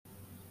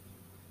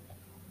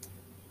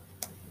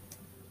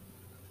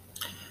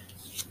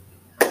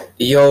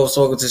Yo, so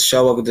welcome to the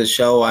show. Welcome to the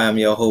show. I am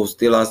your host,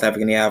 the Lost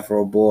African the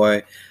Afro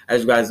Boy. As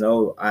you guys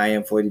know, I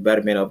am for the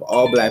betterment of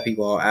all black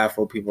people, all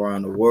Afro people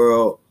around the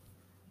world.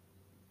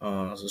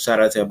 So shout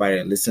out to everybody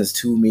that listens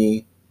to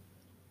me,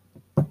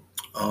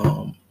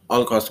 all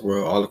across the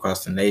world, all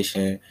across the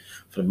nation,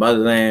 from the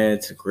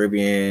motherland to the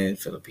Caribbean,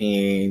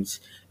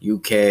 Philippines,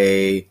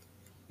 UK,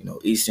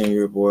 Eastern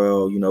Europe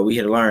world. We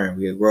here to learn,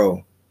 we here to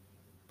grow.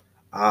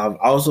 I've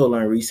also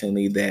learned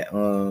recently that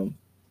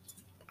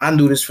I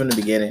knew this from the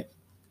beginning.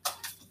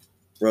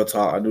 Real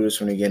talk, I knew this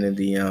from the beginning.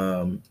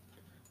 The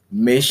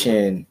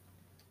mission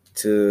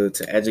to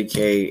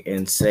educate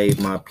and save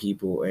my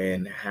people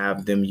and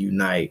have them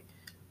unite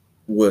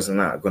was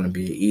not going to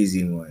be an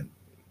easy one.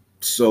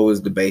 So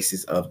is the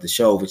basis of the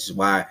show, which is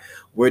why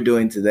we're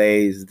doing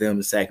today's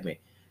Them segment.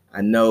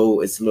 I know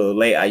it's a little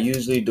late. I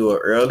usually do it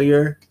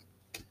earlier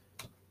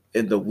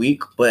in the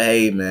week, but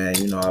hey, man,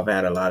 I've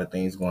had a lot of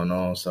things going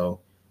on,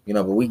 so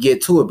but we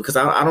get to it because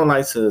I don't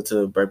like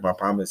to break my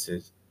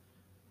promises,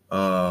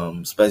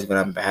 especially when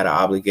I've had an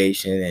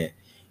obligation and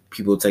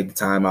people take the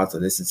time out to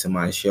listen to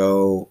my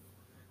show.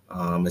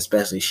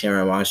 Especially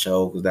sharing my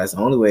show, because that's the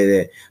only way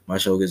that my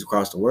show gets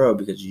across the world,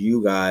 because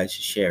you guys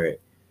share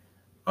it.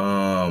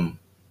 We're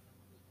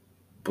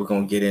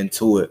gonna get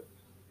into it.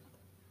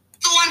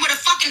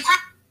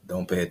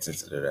 Don't pay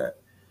attention to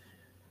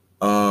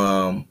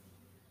that.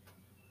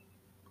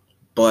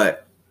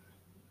 But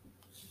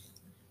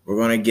we're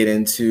gonna get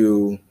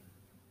into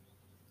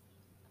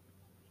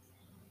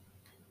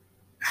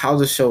how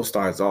the show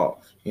starts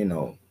off.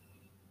 The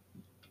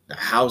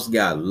house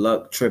got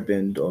Luck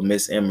tripping, or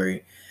Miss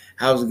Emery.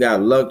 House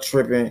got Luck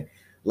tripping.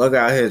 Luck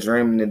out here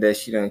dreaming that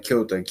she done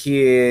killed her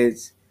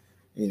kids.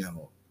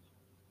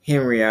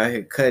 Henry out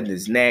here cutting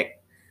his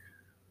neck.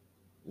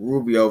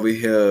 Ruby over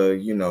here,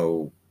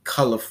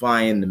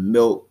 colorifying the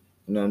milk.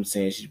 You know what I'm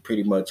saying? She's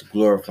pretty much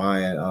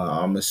glorifying.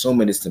 I'm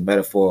assuming it's the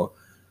metaphor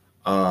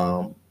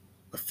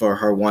for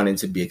her wanting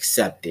to be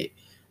accepted.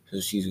 So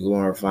she's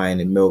glorifying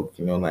the milk,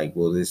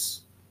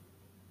 this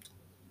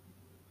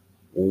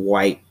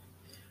whiteness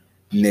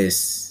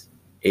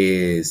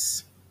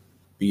is,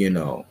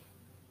 the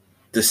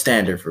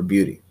standard for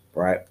beauty,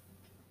 right?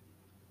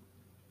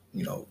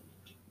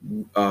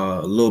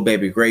 Little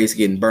baby Grace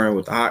getting burned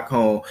with the hot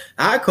cone.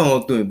 The hot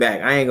cone threw me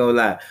back. I ain't gonna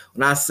lie.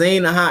 When I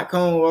seen the hot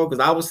cone, bro,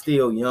 because I was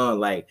still young,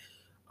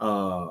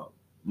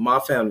 my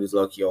family was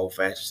lucky old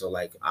fashioned. So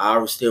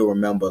I still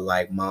remember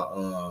my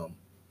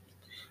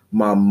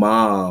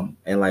mom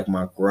and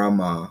my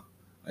grandma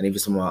and even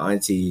some of my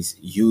aunties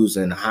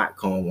using the hot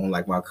comb on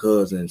my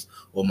cousins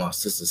or my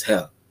sister's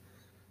hair.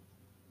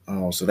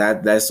 So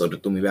that sort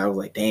of threw me back. I was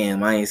like,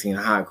 damn, I ain't seen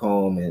a hot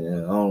comb in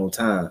a long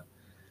time.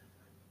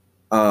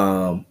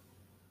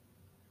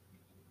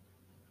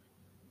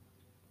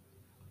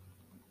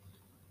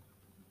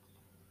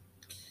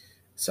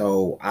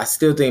 So I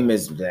still think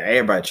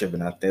everybody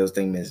tripping. I still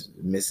think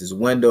Mrs.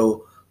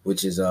 Wendell,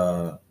 which is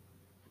the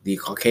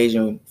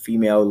Caucasian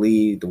female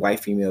lead, the white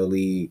female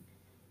lead,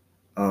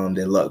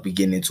 that Luck be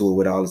getting into it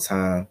with all the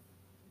time.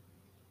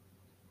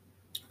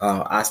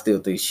 I still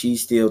think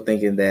she's still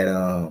thinking that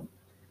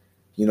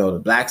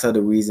the blacks are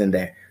the reason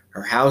that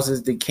her house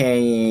is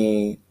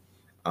decaying.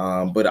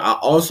 But I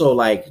also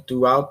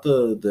throughout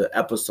the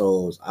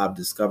episodes, I've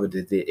discovered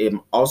that it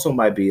also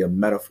might be a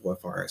metaphor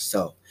for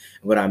herself.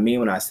 And what I mean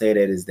when I say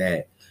that is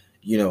that,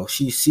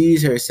 she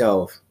sees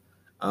herself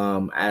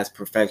as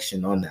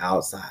perfection on the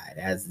outside,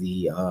 as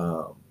the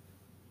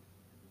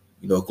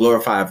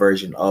glorified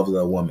version of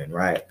the woman,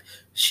 right?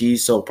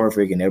 She's so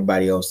perfect and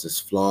everybody else is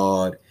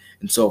flawed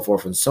and so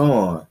forth and so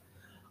on.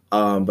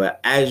 But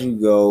as you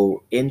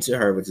go into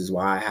her, which is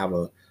why I have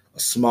a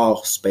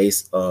small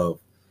space of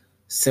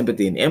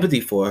sympathy and empathy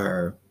for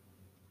her,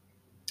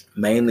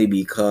 mainly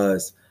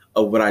because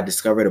of what I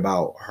discovered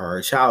about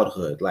her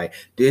childhood.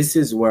 This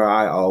is where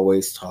I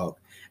always talk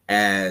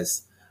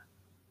as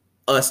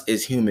us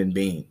as human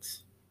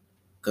beings,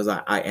 because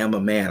I am a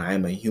man. I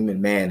am a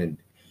human man,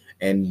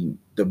 and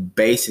the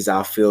basis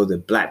I feel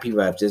that black people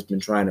have just been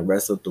trying to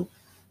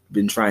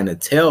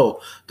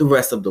tell the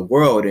rest of the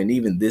world, and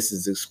even this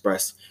is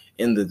expressed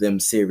in the Them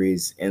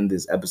series in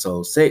this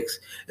episode 6,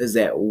 is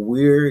that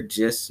we're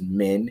just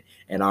men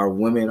and our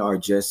women are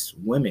just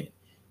women.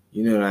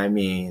 You know what I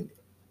mean?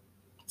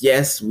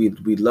 Yes, we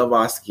love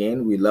our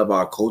skin, we love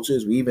our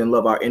cultures, we even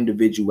love our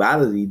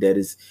individuality that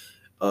is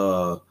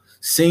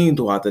seen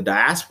throughout the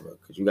diaspora,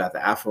 because you got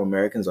the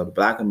Afro-Americans or the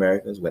Black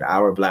Americans with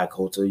our Black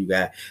culture, you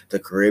got the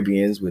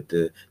Caribbeans with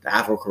the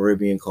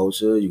Afro-Caribbean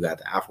culture, you got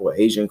the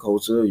Afro-Asian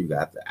culture, you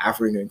got the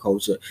African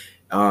culture,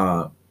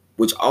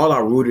 which all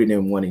are rooted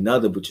in one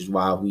another, which is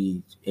why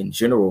we, in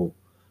general,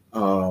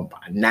 are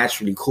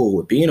naturally cool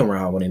with being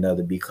around one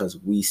another, because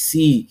we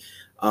see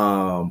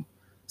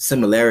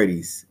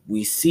similarities.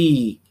 We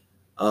see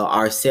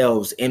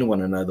ourselves in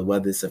one another,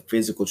 whether it's a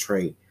physical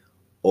trait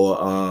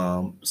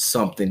or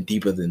something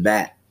deeper than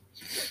that.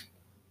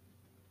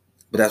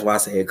 But that's why I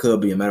say it could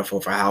be a metaphor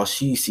for how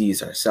she sees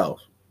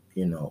herself.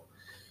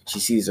 She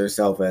sees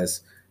herself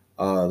as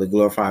the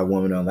glorified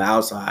woman on the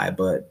outside,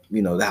 but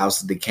the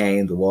house is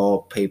decaying, the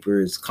wallpaper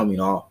is coming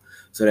off,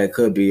 so that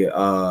could be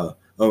a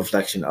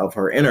reflection of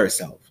her inner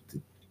self.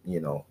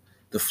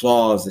 The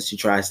flaws that she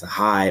tries to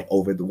hide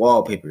over the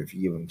wallpaper, if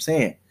you get what I'm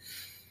saying.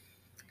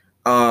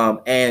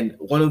 And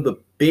one of the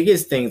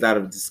biggest things out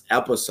of this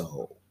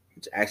episode,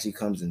 which actually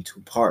comes in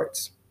 2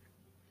 parts,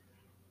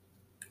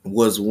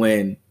 was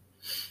when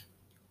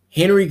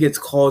Henry gets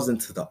called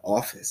into the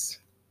office,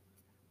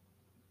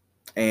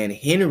 and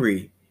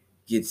Henry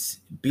gets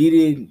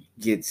beaten,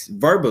 gets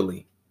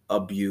verbally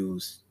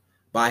abused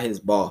by his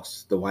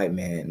boss, the white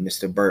man,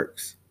 Mr.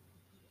 Burks.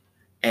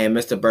 And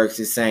Mr. Burks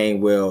is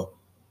saying, well,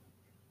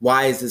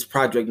 why is this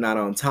project not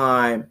on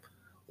time?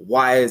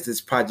 Why is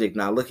this project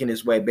not looking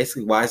this way?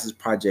 Basically, why is this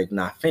project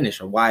not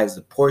finished? Or why is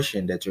the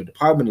portion that your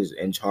department is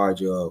in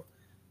charge of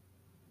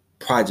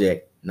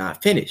project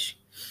not finished?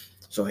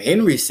 So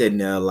Henry's sitting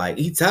there like,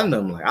 he's telling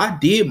them, like, I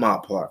did my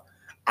part.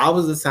 I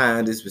was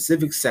assigned a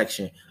specific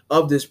section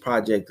of this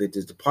project that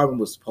this department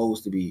was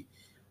supposed to be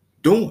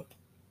doing.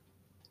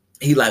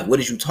 He like, what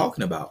is you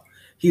talking about?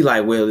 He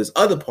like, well, this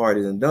other part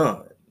isn't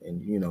done.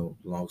 And,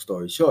 long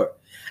story short.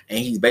 And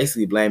he's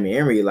basically blaming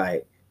Henry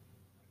like,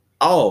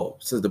 oh,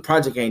 since the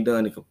project ain't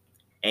done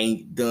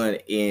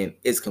in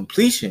its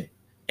completion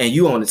and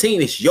you on the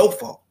team, it's your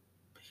fault.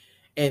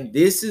 And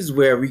this is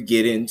where we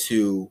get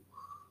into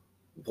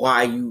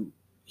why you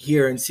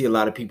hear and see a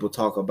lot of people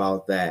talk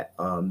about that,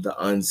 the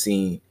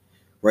unseen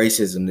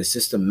racism, the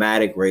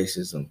systematic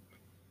racism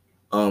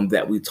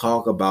that we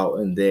talk about,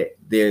 and that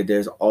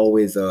there's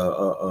always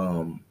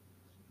a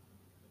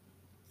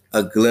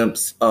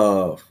glimpse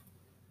of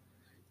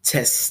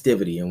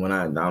testivity. And when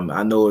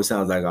I know it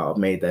sounds like I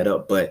made that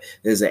up, but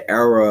there's an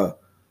era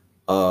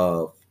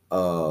of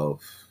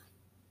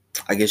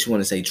I guess you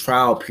want to say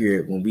trial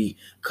period when we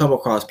come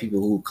across people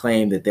who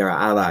claim that they're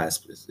allies,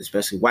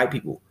 especially white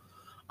people,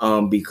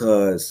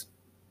 because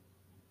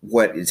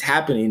what is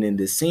happening in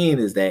this scene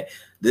is that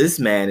this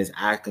man is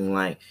acting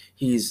like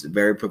he's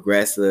very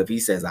progressive. He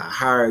says, I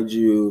hired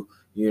you,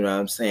 you know what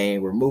I'm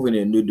saying? We're moving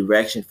in a new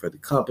direction for the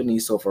company,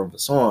 so forth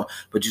and so on.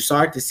 But you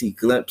start to see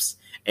glimpses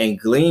and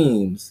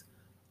gleams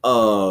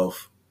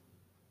of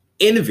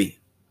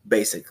envy,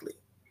 basically.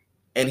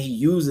 And he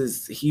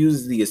uses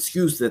the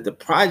excuse that the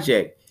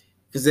project,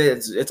 because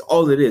it's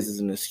all it is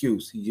an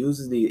excuse. He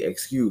uses the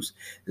excuse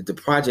that the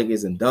project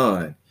isn't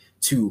done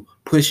to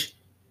push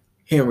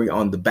Henry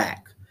on the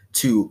back,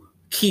 to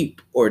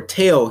keep or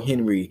tell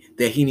Henry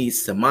that he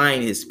needs to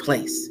mind his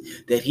place,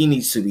 that he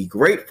needs to be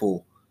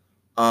grateful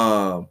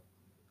of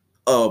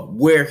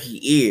where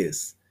he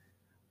is.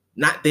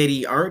 Not that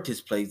he earned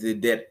his place,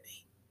 that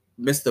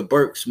Mr.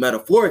 Burks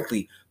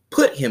metaphorically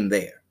put him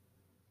there.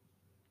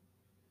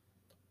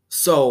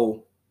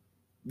 So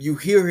you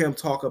hear him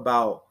talk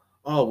about,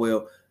 oh,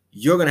 well,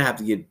 you're going to have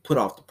to get put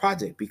off the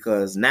project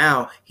because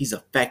now he's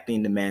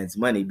affecting the man's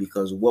money,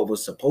 because what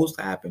was supposed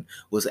to happen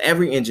was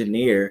every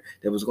engineer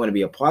that was going to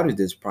be a part of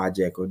this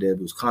project or that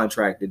was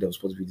contracted, that was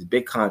supposed to be this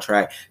big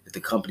contract that the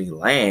company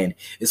land,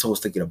 is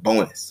supposed to get a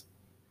bonus.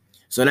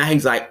 So now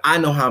he's like, I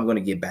know how I'm going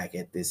to get back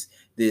at this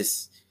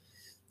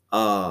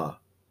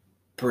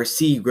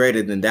perceived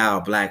greater than thou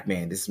black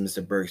man. This is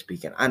Mr. Burke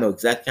speaking. I know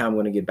exactly how I'm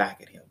going to get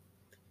back at him.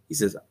 He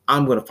says,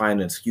 I'm going to find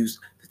an excuse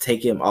to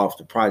take him off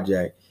the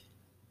project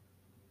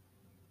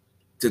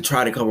to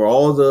try to cover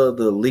all the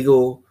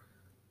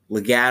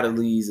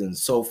legalities and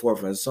so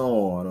forth and so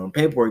on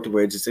paperwork, to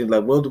where it just seems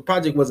like, well, the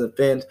project wasn't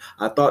finished.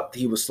 I thought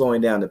he was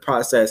slowing down the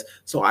process,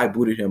 so I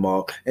booted him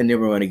off and then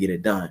we're going to get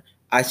it done.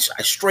 I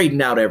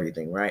straightened out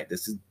everything, right?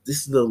 This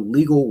is the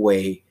legal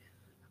way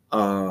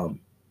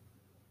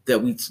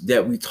that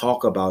we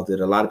talk about, that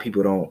a lot of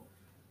people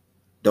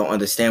don't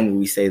understand when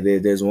we say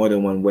that there's more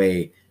than one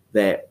way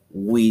that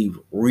we've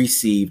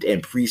received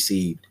and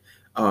perceived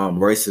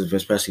racism,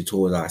 especially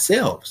towards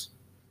ourselves.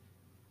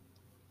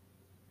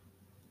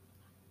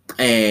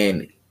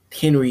 And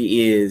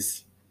Henry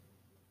is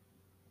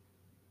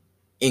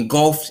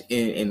engulfed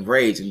in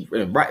rage,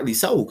 and rightly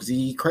so, because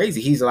he's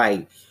crazy. He's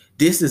like,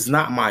 this is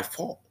not my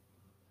fault.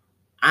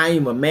 I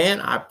am a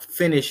man. I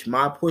finished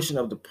my portion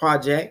of the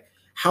project.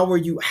 How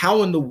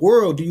in the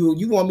world do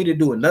you want me to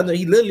do another?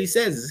 He literally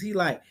says, is he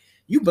like,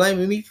 you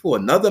blaming me for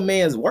another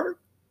man's work?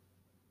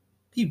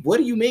 What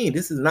do you mean?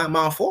 This is not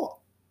my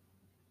fault.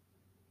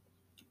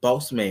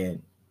 Boss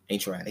man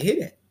ain't trying to hit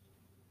it.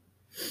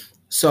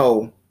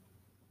 So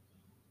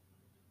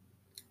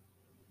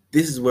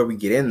this is where we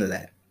get into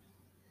that.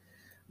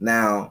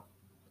 Now,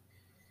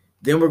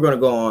 then we're going to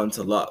go on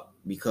to Luck,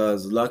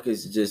 because Luck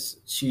is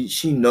just,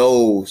 she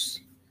knows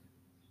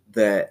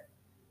that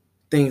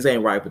things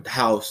ain't right with the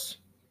house.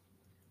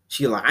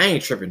 She like, I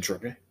ain't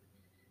tripping.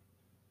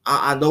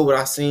 I know what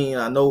I seen.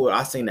 I know what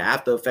I seen, the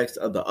after effects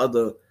of the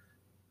other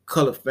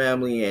colored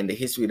family and the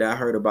history that I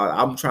heard about.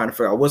 I'm trying to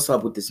figure out what's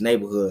up with this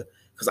neighborhood,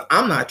 because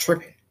I'm not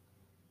tripping.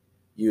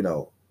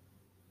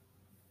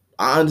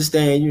 I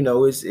understand,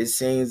 it's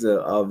scenes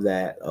of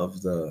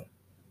the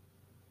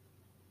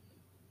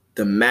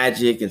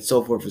magic and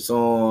so forth and so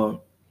on.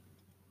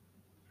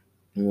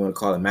 You want to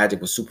call it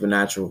magic or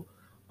supernatural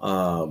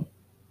um,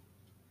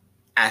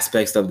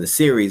 aspects of the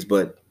series,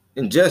 but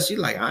in just she's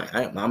like,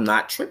 I'm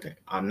not tripping.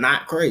 I'm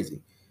not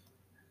crazy.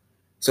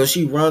 So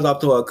she runs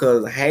up to her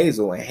cousin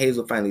Hazel, and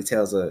Hazel finally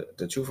tells her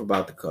the truth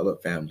about the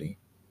colored family,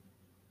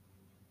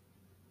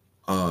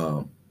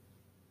 um,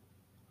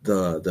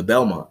 the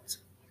Belmonts,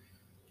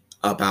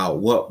 about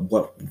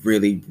what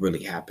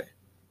really happened.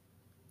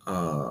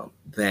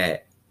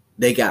 That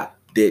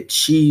that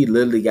she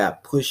literally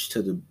got pushed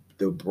to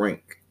the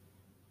brink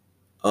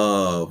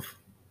of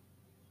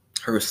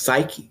her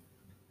psyche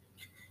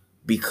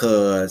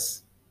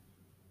because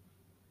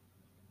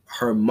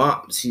her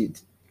mom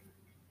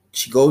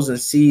she goes and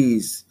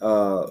sees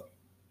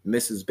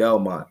Mrs.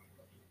 Belmont,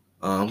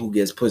 who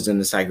gets put in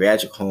the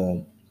psychiatric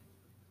home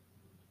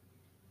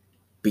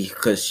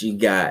because she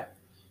got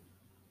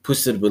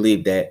pushed to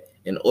believe that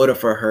in order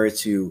for her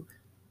to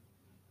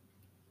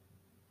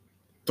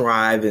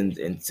thrive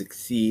and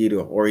succeed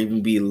or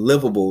even be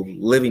livable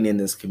living in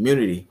this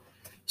community,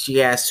 she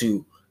has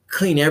to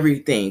clean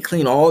everything,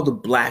 clean all the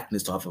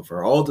blackness off of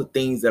her, all the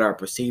things that are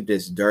perceived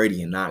as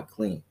dirty and not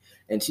clean.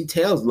 And she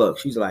tells, look,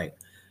 she's like,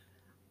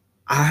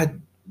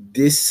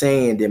 this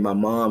saying that my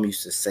mom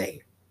used to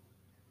say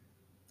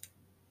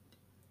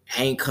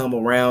ain't come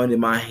around in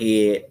my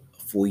head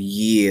for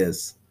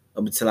years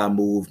up until I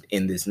moved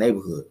in this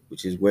neighborhood,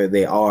 which is where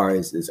they are,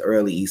 is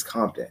early East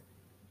Compton.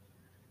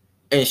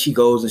 And she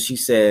goes and she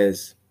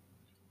says,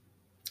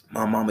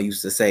 my mama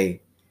used to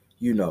say,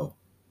 you know,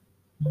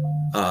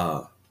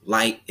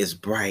 light is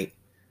bright,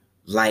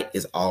 light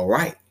is all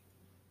right.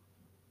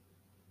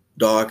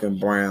 Dark and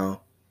brown,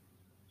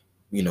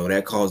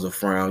 that causes a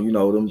frown.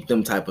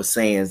 Them type of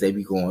sayings they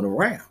be going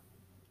around.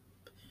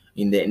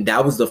 And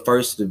that was the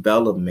first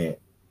development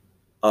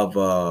of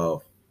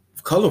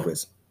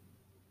colorism.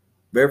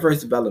 Very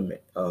first development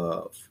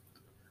of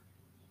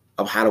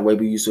how the way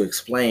we used to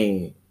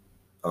explain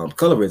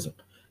colorism.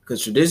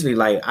 Because traditionally,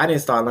 like, I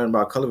didn't start learning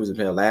about colorism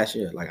until last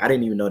year. Like, I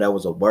didn't even know that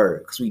was a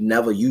word because we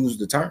never used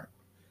the term.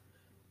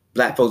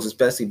 Black folks,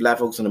 especially black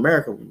folks in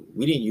America,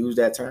 we didn't use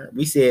that term.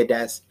 We said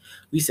that's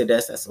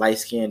light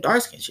skin,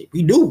 dark skin shit.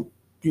 We do,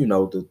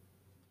 the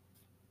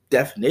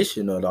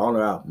definition or the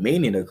all-around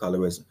meaning of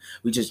colorism.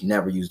 We just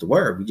never used the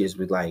word. We just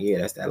was like, yeah,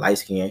 that's that light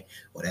skin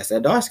or that's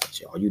that dark skin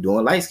shit. Are you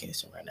doing light skin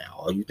shit right now?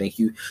 Or you think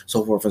you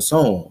so forth and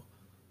so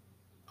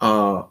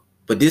on.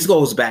 But this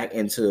goes back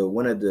into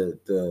one of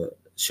the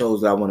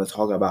shows that I want to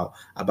talk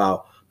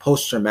about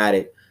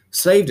post-traumatic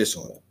slave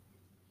disorder.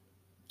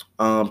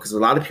 Because a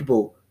lot of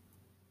people,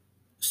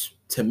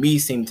 to me,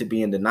 seem to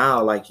be in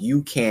denial, like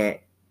you can't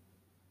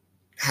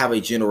have a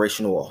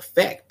generational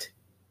effect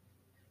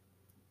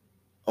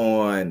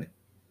on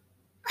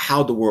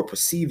how the world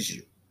perceives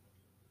you.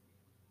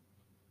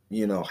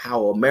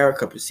 How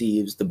America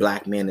perceives the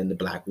black man and the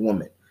black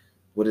woman,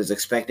 what is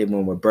expected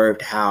when we're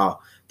birthed, how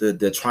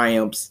the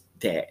triumphs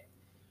that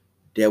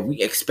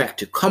we expect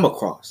to come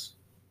across,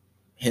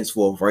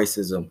 henceforth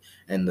racism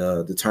and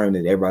the term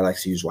that everybody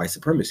likes to use, white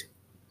supremacy.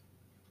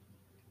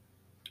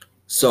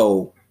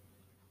 So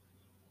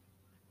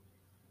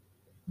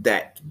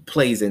that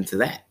plays into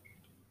that.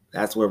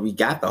 That's where we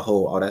got the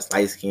whole, that's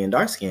light skin,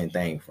 dark skin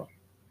thing from.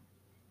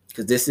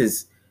 Because this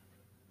is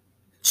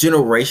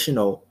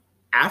generational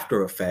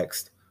after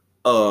effects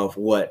of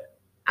what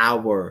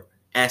our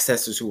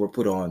ancestors who were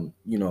put on,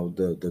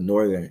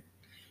 the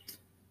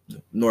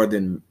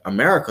northern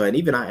America, and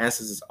even our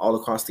ancestors all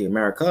across the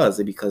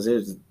Americas, because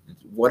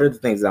one of the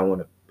things that I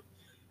want to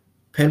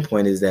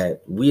pinpoint is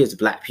that we as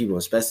black people,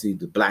 especially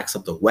the blacks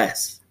of the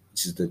West,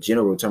 which is the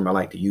general term I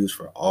like to use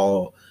for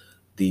all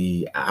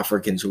the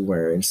Africans who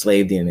were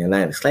enslaved in the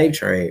Atlantic slave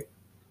trade,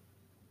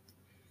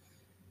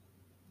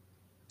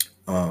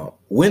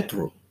 went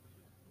through.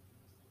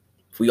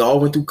 We all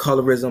went through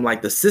colorism.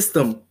 Like, the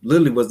system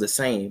literally was the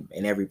same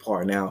in every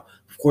part. Now,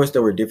 of course,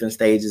 there were different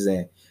stages,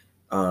 and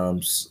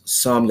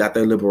some got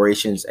their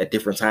liberations at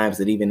different times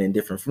and even in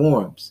different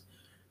forms.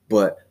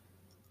 But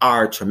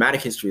our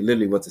traumatic history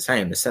literally was the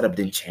same. The setup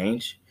didn't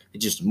change. It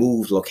just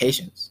moved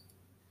locations.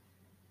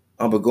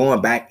 But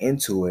going back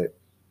into it,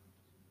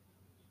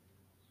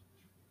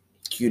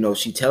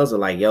 she tells her,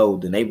 like, yo,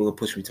 the neighborhood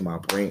pushed me to my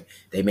brink.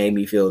 They made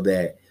me feel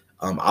that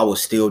I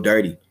was still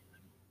dirty.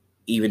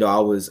 Even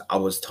though I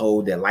was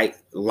told that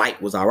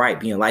light was all right.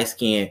 Being light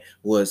skinned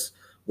was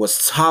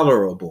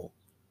tolerable.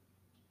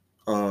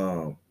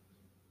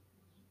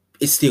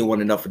 It still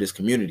wasn't enough for this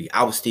community.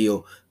 I was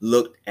still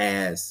looked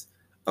as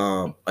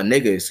a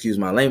nigga, excuse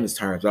my layman's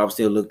terms, but I was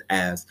still looked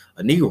as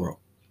a Negro.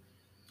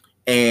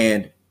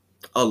 And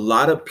a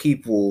lot of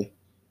people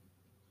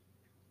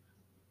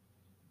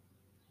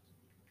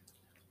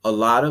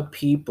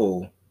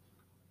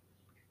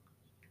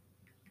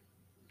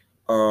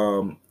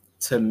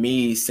to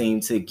me seem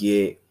to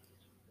get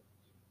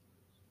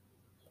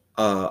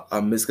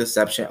a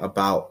misconception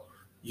about,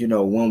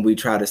 when we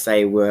try to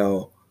say,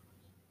 well,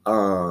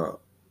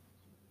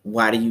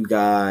 why do you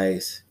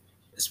guys,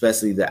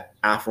 especially the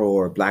Afro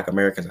or Black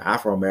Americans,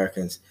 Afro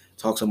Americans,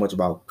 talk so much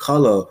about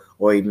color,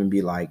 or even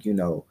be like,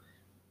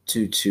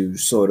 to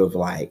sort of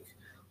like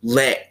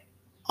let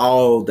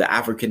all the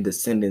African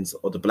descendants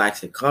or the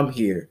blacks that come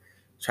here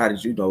try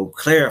to,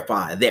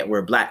 clarify that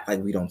we're black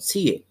like we don't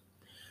see it.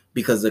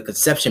 Because the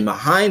conception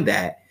behind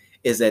that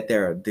is that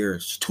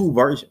there's two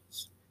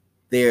versions.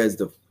 There's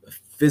the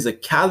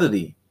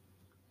physicality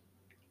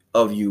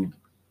of you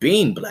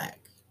being black,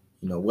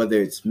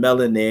 whether it's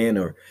melanin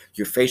or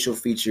your facial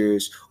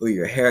features or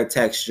your hair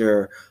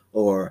texture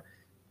or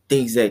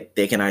things that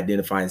they can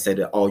identify and say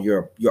that, oh,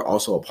 you're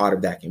also a part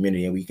of that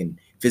community, and we can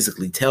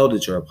physically tell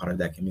that you're a part of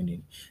that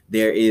community.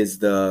 There is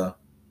the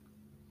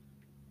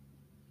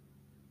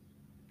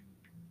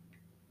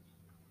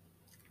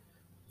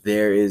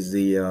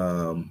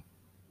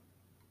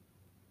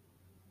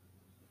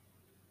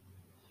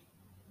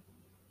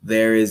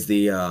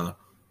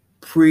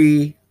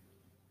pre-stowed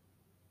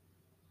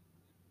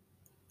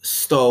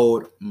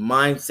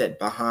mindset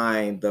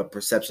behind the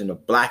perception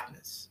of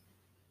blackness,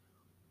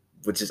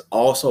 which is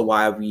also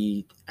why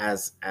we,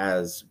 as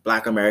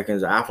Black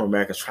Americans or Afro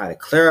Americans, try to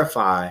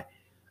clarify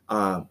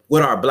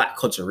what our Black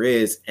culture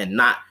is and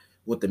not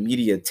what the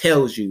media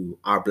tells you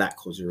our Black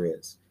culture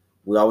is.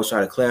 We always try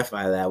to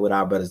clarify that with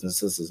our brothers and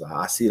sisters.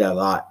 I see that a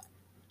lot.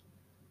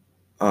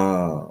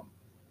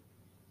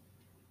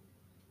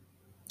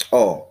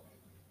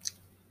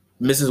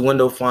 Mrs.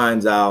 Window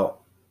finds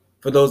out.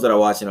 For those that are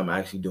watching, I'm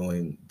actually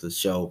doing the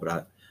show,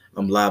 but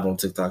I'm live on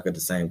TikTok at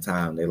the same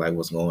time. They like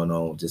what's going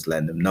on, just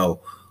letting them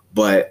know.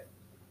 But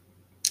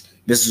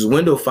Mrs.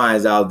 Window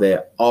finds out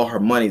that all her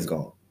money's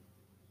gone.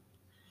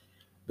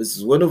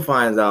 Mrs. Window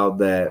finds out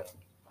that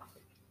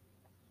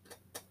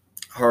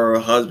her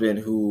husband,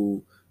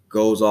 who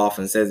goes off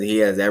and says that he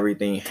has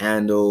everything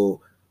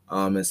handled,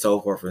 and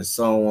so forth and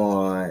so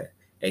on,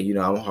 and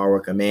I'm a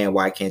hardworking man,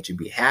 why can't you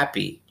be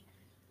happy?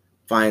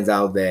 Finds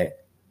out that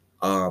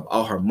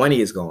all her money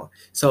is gone.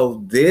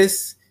 So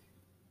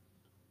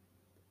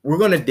we're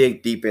going to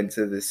dig deep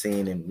into the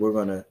scene, and we're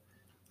going to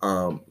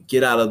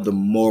get out of the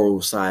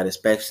moral side,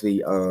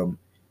 especially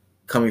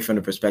coming from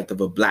the perspective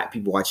of Black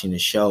people watching the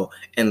show,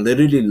 and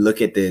literally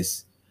look at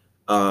this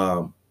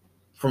from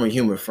a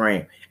human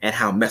frame and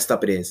how messed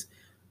up it is.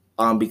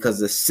 Because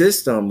the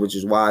system, which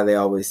is why they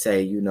always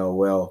say,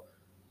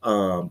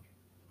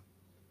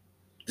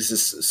 this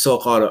is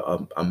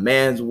so-called a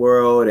man's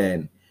world,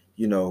 and,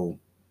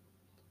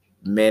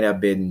 men have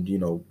been,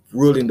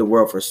 ruling the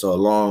world for so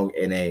long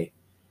in a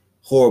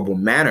horrible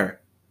manner.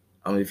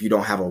 If you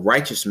don't have a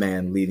righteous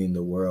man leading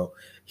the world,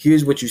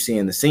 here's what you see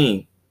in the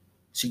scene.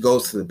 She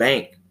goes to the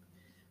bank.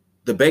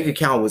 The bank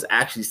account was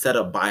actually set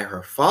up by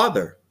her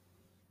father,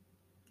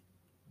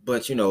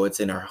 but, it's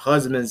in her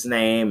husband's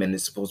name, and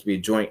it's supposed to be a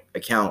joint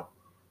account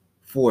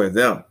for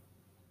them.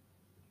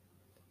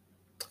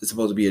 It's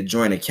supposed to be a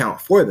joint account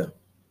for them.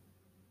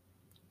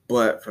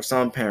 But for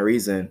some apparent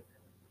reason,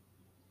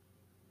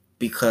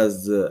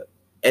 because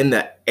in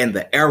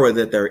the era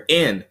that they're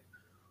in,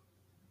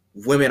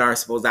 women are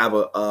supposed to have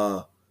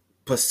a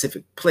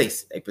specific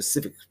place,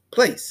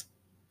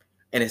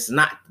 and it's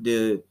not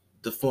the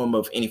form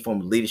of any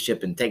form of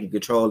leadership and taking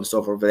control and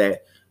so forth.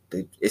 That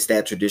it's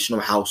that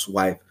traditional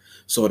housewife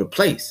sort of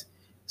place.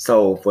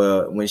 So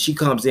when she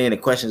comes in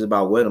and questions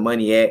about where the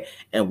money at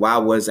and why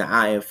wasn't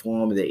I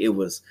informed that it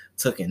was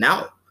taken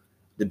out,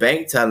 the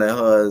bank telling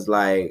her is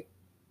like,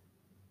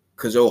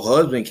 because your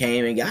husband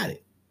came and got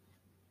it.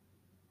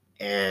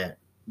 And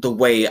the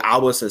way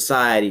our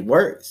society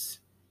works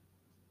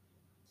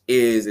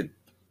is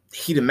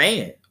he the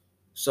man.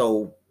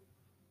 So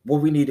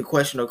what we need to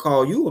question or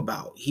call you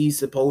about? He's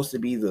supposed to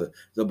be the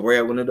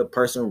breadwinner, the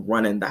person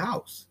running the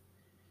house.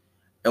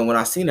 And when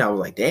I seen that, I was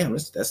like, damn,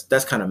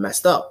 that's kind of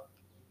messed up.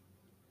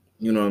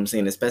 You know what I'm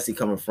saying? Especially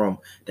coming from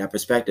that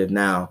perspective.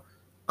 Now,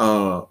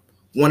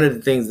 one of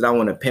the things that I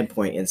want to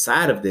pinpoint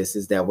inside of this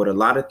is that with a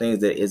lot of things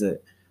that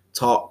isn't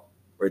taught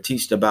or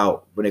teached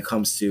about when it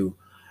comes to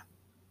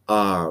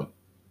our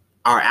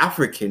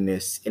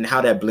Africanness and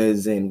how that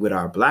blends in with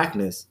our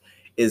Blackness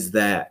is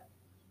that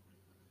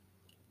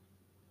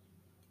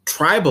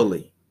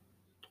tribally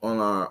on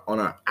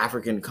our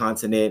African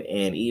continent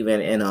and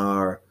even in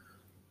our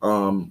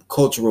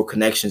cultural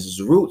connections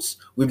as roots,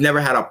 we've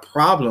never had a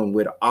problem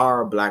with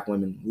our Black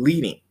women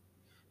leading.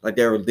 Like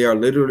there are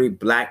literally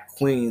Black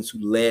queens who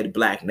led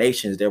Black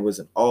nations. There was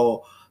an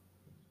all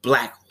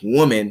Black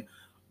woman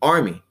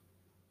army,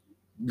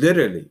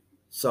 literally.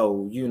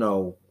 So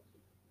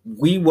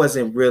we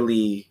wasn't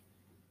really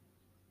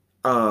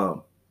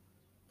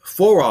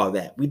for all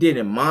that. We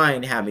didn't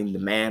mind having the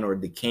man or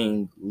the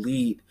king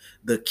lead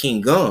the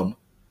kingdom,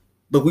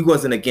 but we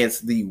wasn't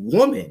against the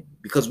woman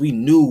because we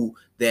knew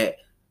that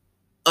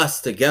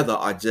us together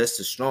are just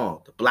as strong.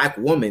 The Black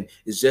woman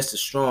is just as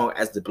strong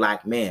as the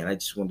Black man. I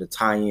just wanted to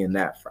tie in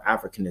that for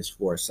Africanness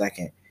for a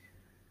second.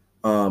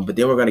 But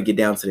then we're going to get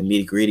down to the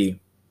nitty gritty,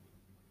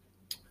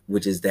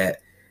 which is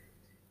that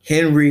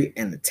Henry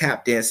and the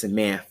tap dancing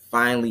man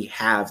finally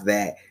have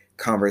that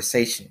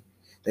conversation.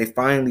 They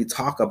finally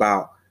talk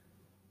about,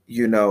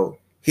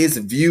 his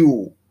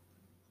view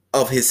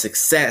of his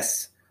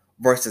success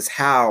versus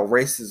how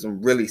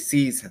racism really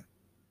sees him.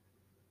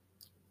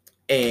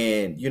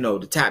 And,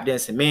 the tap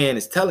dancing man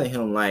is telling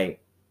him,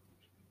 like,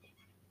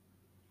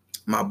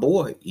 my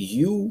boy,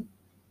 you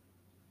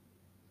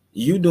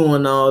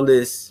doing all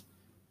this,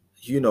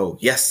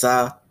 yes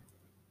sir,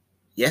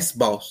 yes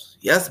boss,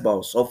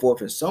 so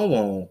forth and so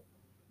on,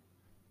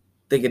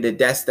 thinking that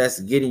that's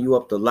getting you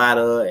up the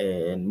ladder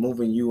and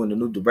moving you in a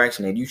new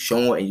direction, and you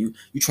showing and you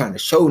trying to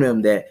show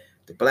them that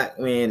the black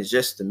man is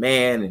just the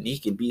man and he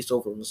can be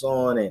so forth and so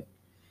on. And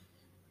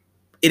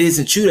it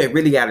isn't you that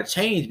really got to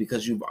change,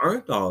 because you've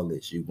earned all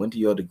this. You went to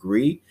your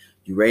degree,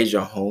 you raised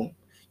your home,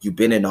 you've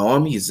been in the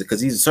army,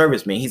 because he's a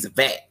serviceman, he's a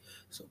vet,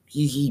 so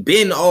he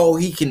been all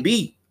he can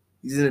be.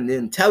 He's an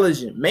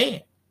intelligent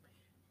man.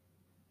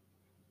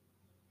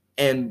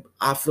 And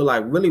I feel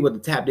like really what the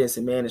tap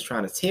dancing man is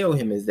trying to tell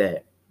him is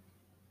that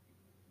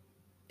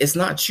it's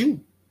not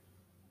you.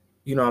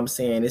 You know what I'm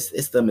saying?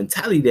 It's the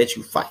mentality that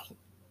you fight.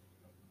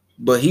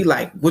 But he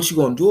like, what you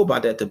gonna do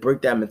about that to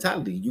break that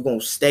mentality? You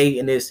gonna stay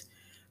in this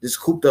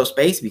cooped up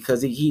space?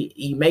 Because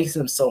he makes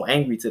him so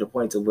angry to the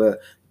point of where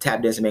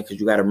tap dancing man. Because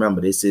you got to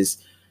remember, this is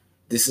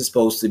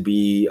supposed to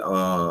be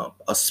a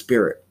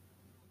spirit,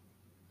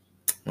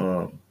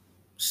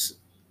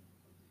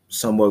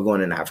 somewhat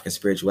going in African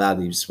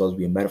spirituality. It's supposed to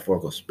be a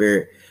metaphorical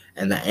spirit,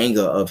 and the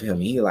anger of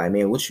him. He like,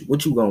 man,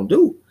 what you gonna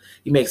do?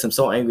 He makes him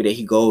so angry that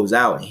he goes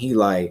out and he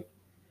like,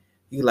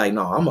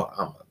 no,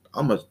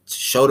 I'm gonna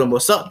show them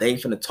what's up. They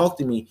ain't finna talk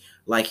to me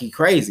like he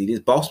crazy. This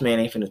boss man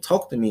ain't finna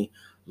talk to me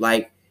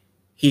like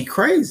he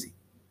crazy.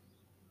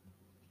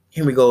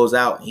 Henry goes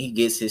out and he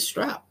gets his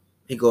strap.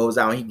 He goes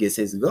out and he gets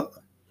his gun.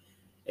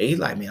 And he's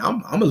like, man,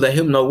 I'm gonna let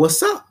him know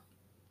what's up.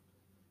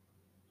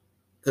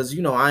 Cause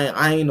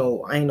I ain't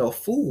no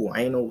fool.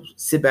 I ain't no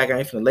sit back. I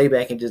ain't finna lay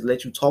back and just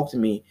let you talk to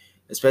me,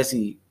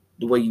 especially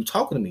the way you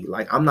talking to me.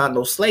 Like, I'm not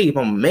no slave.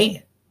 I'm a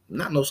man. I'm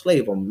not no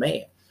slave. I'm a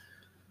man.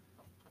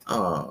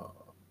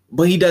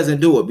 But he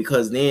doesn't do it,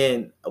 because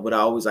then what I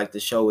always like to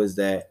show is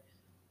that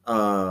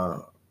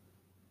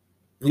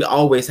we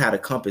always had a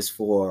compass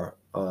for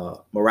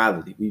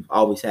morality. We've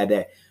always had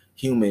that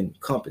human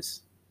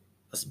compass,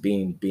 us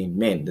being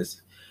men.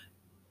 This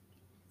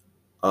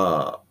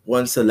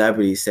one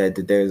celebrity said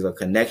that there's a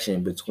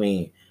connection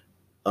between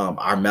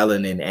our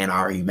melanin and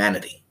our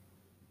humanity,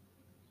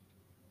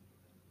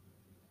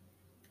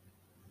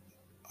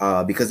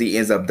 because he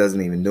ends up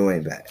doesn't even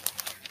doing that.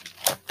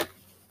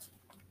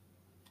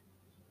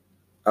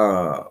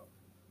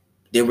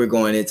 Then we're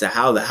going into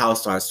how the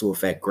house starts to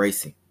affect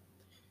Gracie,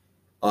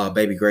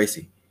 baby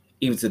Gracie,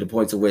 even to the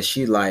point to where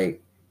she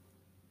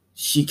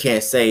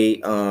can't say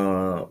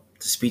the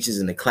speeches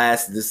in the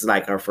class. This is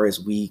like her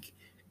first week,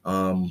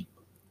 and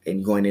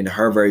going into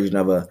her version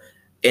of a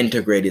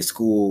integrated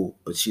school,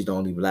 but she's the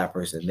only black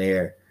person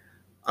there.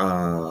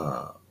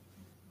 But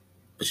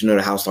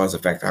the house starts to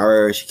affect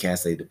her. She can't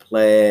say the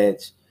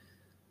pledge.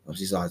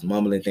 She starts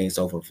mumbling things,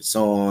 so forth and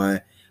so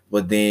on.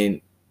 But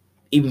then,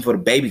 even for the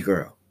baby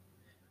girl,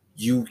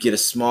 you get a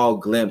small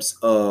glimpse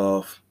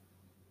of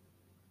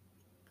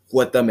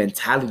what the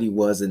mentality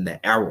was in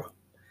the era.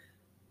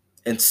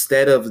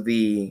 Instead of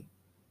the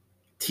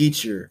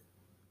teacher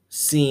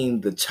seeing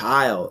the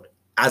child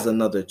as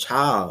another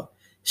child,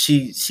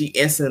 she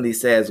instantly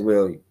says,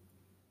 well,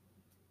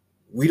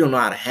 we don't know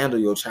how to handle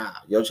your child.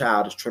 Your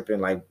child is tripping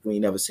like we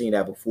ain't never seen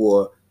that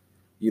before.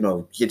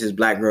 Get this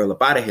black girl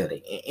up out of here.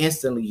 They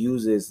instantly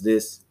uses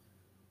this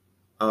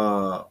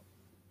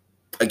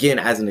again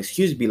as an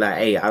excuse to be like,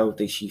 hey, I don't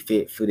think she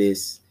fit for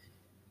this,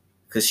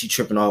 because she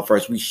tripping off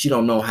first. She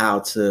don't know how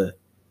to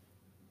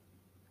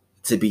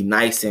be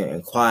nice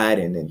and quiet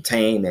and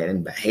tame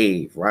and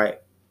behave, right?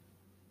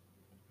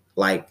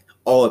 Like,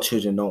 all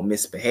children don't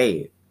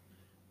misbehave,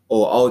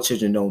 or all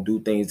children don't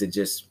do things that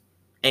just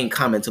ain't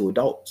common to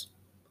adults.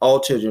 All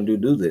children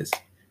do this,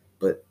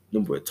 but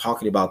we're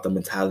talking about the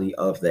mentality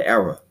of the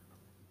era.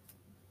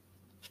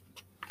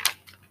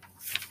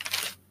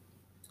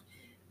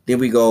 Then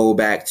we go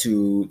back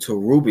to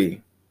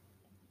Ruby.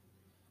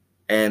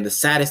 And the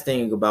saddest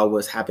thing about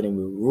what's happening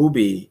with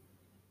Ruby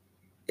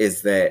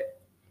is that,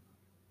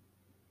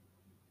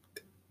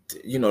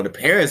 the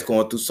parents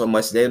going through so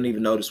much, they don't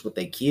even notice what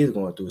their kids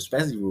going through,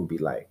 especially Ruby.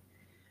 Like,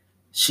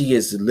 she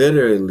is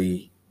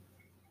literally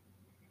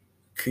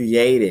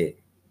created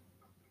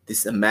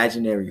this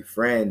imaginary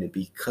friend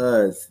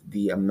because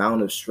the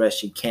amount of stress,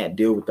 she can't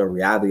deal with the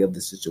reality of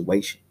the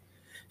situation.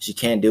 She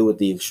can't deal with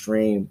the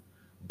extreme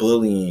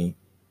bullying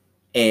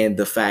and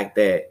the fact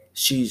that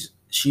she's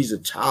a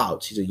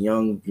child. She's a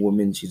young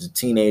woman. She's a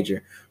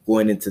teenager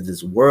going into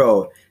this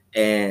world.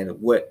 And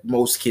what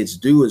most kids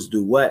do is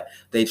what?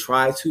 They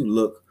try to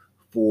look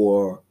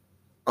for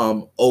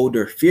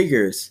older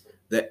figures,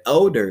 the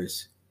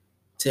elders,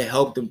 to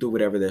help them through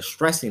whatever they're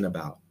stressing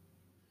about.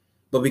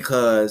 But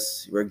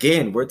because,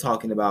 again, we're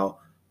talking about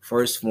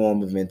first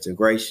form of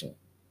integration,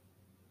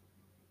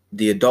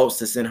 the adults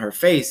that's in her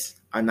face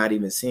are not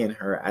even seeing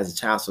her as a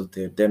child, so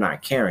they're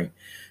not caring.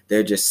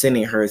 They're just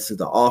sending her to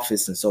the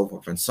office and so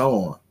forth and so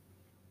on.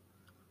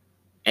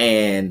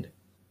 And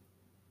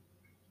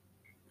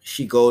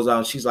she goes out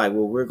and she's like,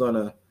 well, we're going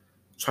to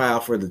try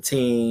out for the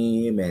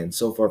team and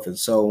so forth and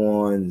so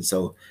on. And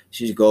so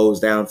she goes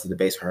down to the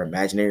base of her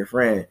imaginary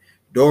friend.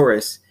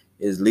 Doris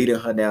is leading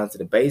her down to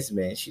the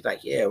basement. She's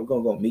like, yeah, we're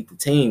gonna go meet the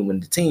team. When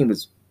the team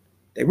is,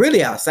 they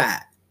really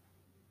outside.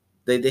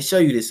 They show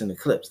you this in the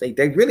clips. They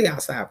really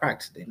outside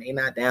practicing. They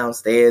not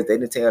downstairs. They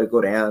didn't tell her to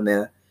go down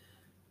there.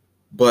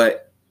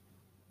 But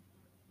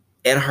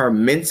in her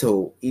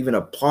mental, even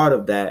a part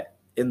of that,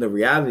 in the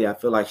reality, I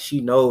feel like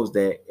she knows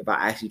that if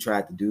I actually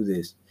tried to do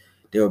this,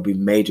 there would be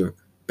major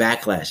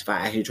backlash. If I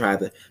actually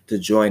tried to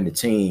join the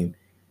team,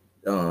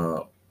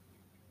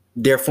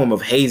 their form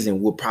of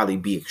hazing would probably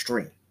be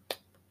extreme.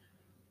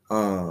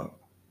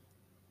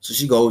 So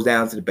she goes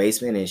down to the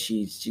basement and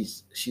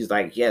she's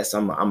like, yes,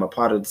 I'm a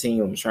part of the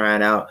team. I'm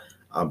trying out.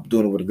 I'm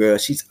doing it with a girl.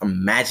 She's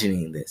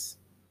imagining this.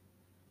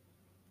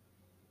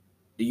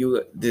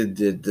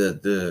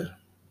 The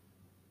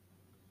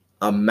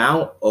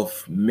amount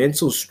of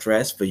mental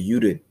stress for you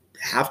to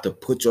have to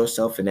put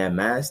yourself in that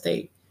mind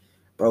state,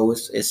 bro,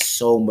 it's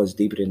so much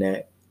deeper than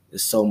that.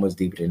 It's so much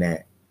deeper than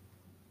that.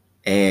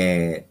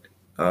 And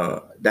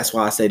that's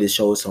why I say this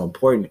show is so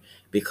important,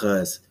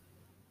 because,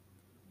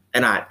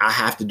 and I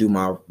have to do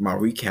my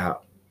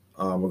recap,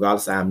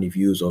 regardless of how many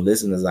views or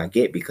listeners I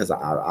get, because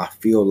I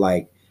feel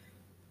like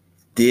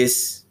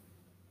this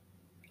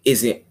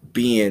isn't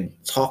being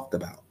talked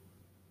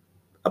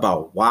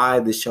about why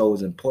the show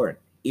is important,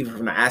 even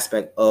from the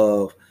aspect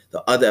of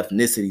the other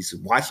ethnicities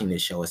watching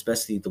this show,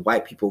 especially the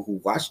white people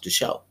who watch the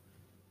show.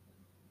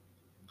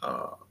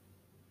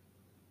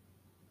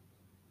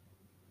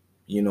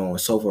 And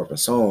so forth and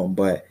so on.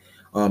 But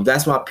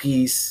that's my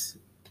piece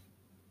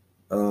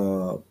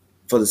for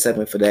the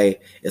segment for today.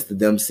 It's the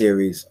Them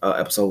series,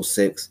 episode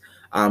 6.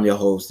 I'm your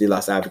host, The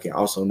Lost Advocate,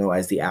 also known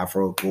as the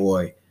Afro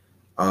Boy.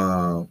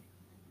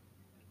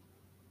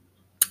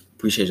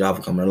 Appreciate y'all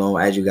for coming along.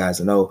 As you guys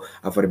know,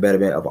 for the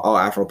betterment of all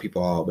Afro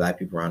people, all Black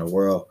people around the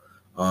world.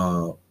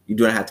 You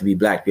don't have to be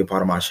Black to be a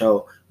part of my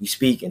show. We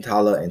speak and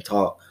tolerate and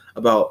talk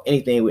about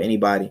anything with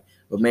anybody.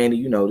 But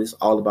mainly, this is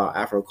all about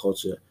Afro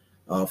culture,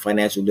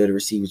 financial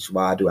literacy, which is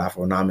why I do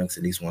Afronomics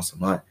at least once a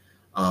month,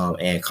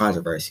 and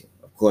controversy.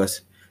 Of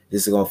course,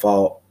 this is going to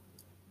fall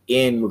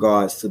in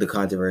regards to the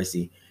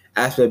controversy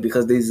aspect,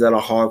 because these are the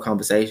hard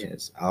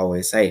conversations. I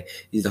always say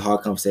these are the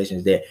hard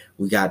conversations that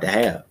we got to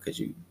have, because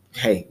you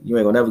ain't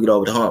gonna never get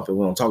over the hump if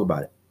we don't talk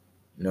about it.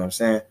 You know what I'm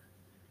saying?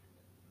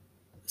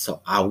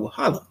 So I will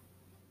holler.